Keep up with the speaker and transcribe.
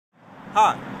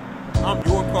Hi, I'm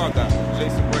your car guy,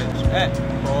 Jason Branch at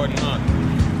Priority Honda.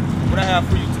 What I have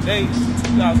for you today is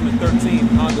the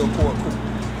 2013 Honda Accord Coupe.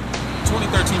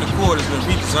 2013 Accord has been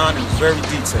redesigned and is very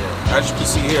detailed. As you can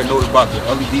see here, note about the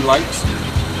LED lights,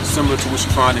 similar to what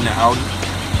you find in the Audi.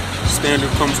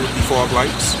 Standard comes with the fog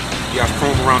lights. You have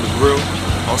chrome around the grille,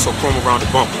 also chrome around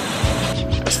the bumper.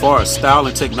 As far as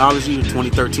style and technology, the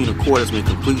 2013 Accord has been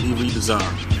completely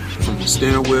redesigned. From your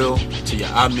steering wheel, to your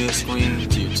iMid screen,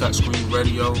 to your touchscreen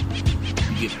radio,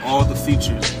 you get all the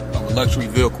features of a luxury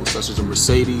vehicle such as a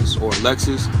Mercedes or a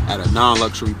Lexus at a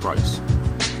non-luxury price.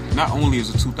 Not only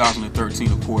is the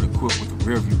 2013 Accord equipped with a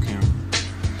rear view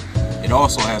camera, it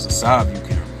also has a side view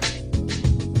camera.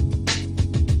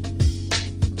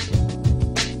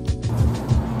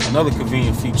 Another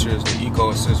convenient feature is the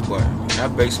Eco Assist button. And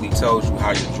that basically tells you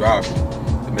how you're driving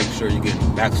to make sure you're getting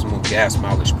the maximum gas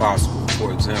mileage possible.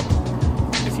 For example,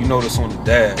 if you notice on the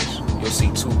dash, you'll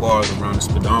see two bars around the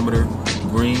speedometer,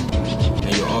 green,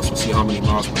 and you'll also see how many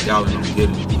miles per gallon I'm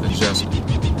getting adjusted.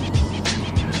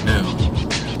 Now,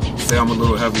 say I'm a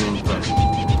little heavy on the pedal.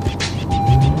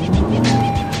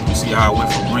 You see how I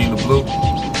went from green to blue?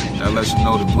 That lets you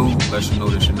know the blue lets you know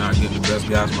that you're not getting the best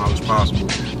gas mileage possible.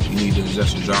 You need to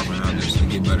adjust your driving habits to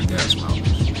get better gas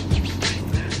mileage.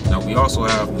 Now we also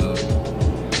have the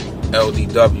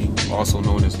LDW, also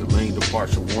known as the lane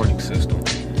departure warning system.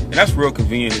 And that's real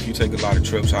convenient if you take a lot of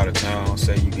trips out of town,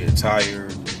 say you get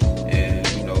tired and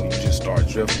you just start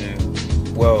drifting.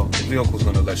 Well, the vehicle's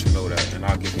gonna let you know that, and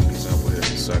I'll give you an example here in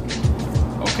a second.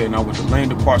 Okay, now with the lane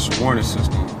departure warning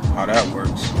system, how that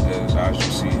works is, as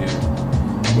you see here,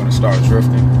 I'm gonna start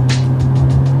drifting.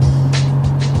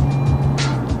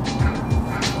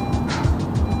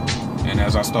 And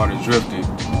as I started drifting,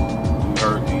 you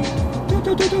heard the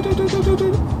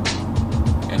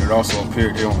and it also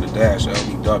appeared here on the dash,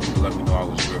 LDW, to let me know I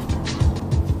was drifting.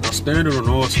 Now standard on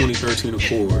all 2013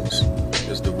 Accords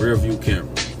is the rear view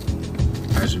camera.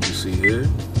 As you can see here.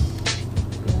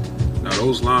 Now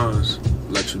those lines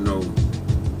let you know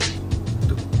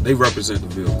they represent the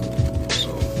vehicle.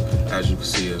 So as you can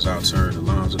see, as I turn, the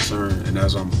lines will turn, and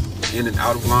as I'm in and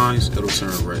out of lines, it'll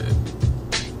turn red.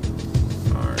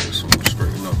 Alright, so I'm gonna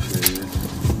straighten up here.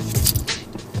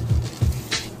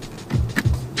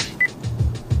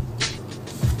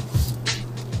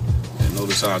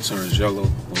 Notice how it turns yellow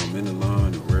when I'm in the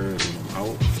line and red when I'm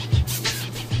out.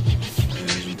 And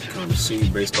as you can kind of see,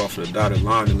 based off of the dotted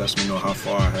line, it lets me know how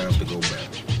far I have to go back.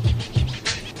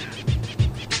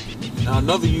 Now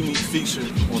another unique feature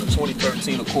on the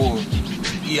 2013 Accord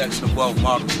EX and above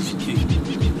models is the key.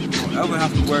 You don't ever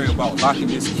have to worry about locking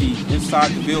this key inside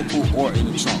the vehicle or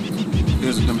in the trunk.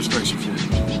 Here's a demonstration for you.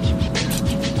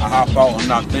 I hop out, I'm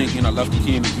not thinking, I left the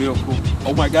key in the vehicle.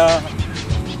 Oh my God.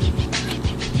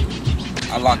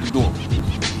 I locked the door.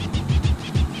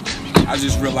 I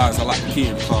just realized I locked the key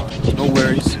in the car. No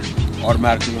worries,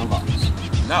 automatically unlocks.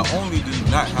 Not only do you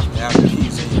not have to have the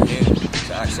keys in your hand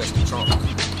to access the trunk,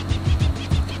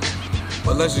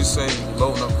 but let's just say you're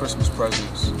loading up Christmas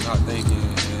presents, not thinking,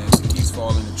 and the keys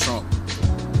fall in the trunk,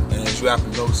 and you have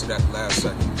to notice it at the last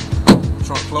second. The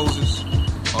trunk closes,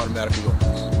 automatically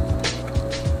opens.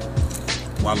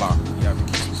 Voila, you have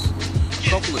the keys. A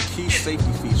couple of key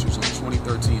safety features on the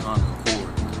 2013 Honda Accord.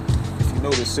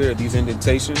 Notice here, these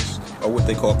indentations are what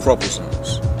they call crumple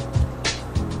zones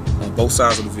on both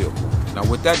sides of the vehicle. Now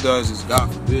what that does is,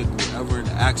 God forbid, if you're ever in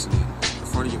an accident, the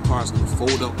front of your car is going to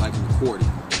fold up like an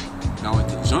accordion. Now in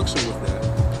conjunction with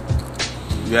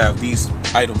that, you have these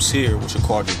items here which are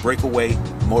called your breakaway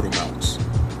motor mounts.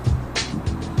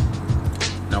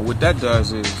 Now what that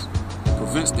does is, it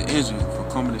prevents the engine from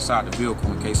coming inside the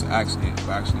vehicle in case of accident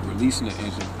by actually releasing the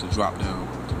engine to drop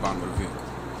down to the bottom of the vehicle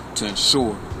to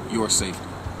ensure your safety.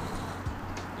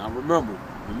 Now remember,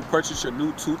 when you purchase your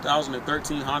new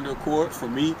 2013 Honda Accord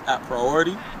from me at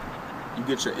Priority, you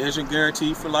get your engine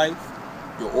guarantee for life,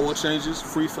 your oil changes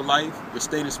free for life, your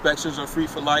state inspections are free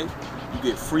for life, you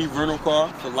get free rental car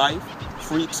for life,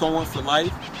 free towing for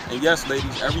life, and yes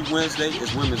ladies, every Wednesday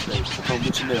is Women's Day, so come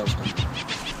get your nails done.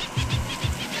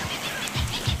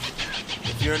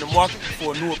 If you're in the market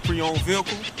for a newer pre-owned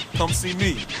vehicle, come see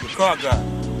me, your car guy,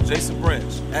 Jason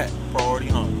Branch at Priority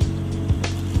Honda.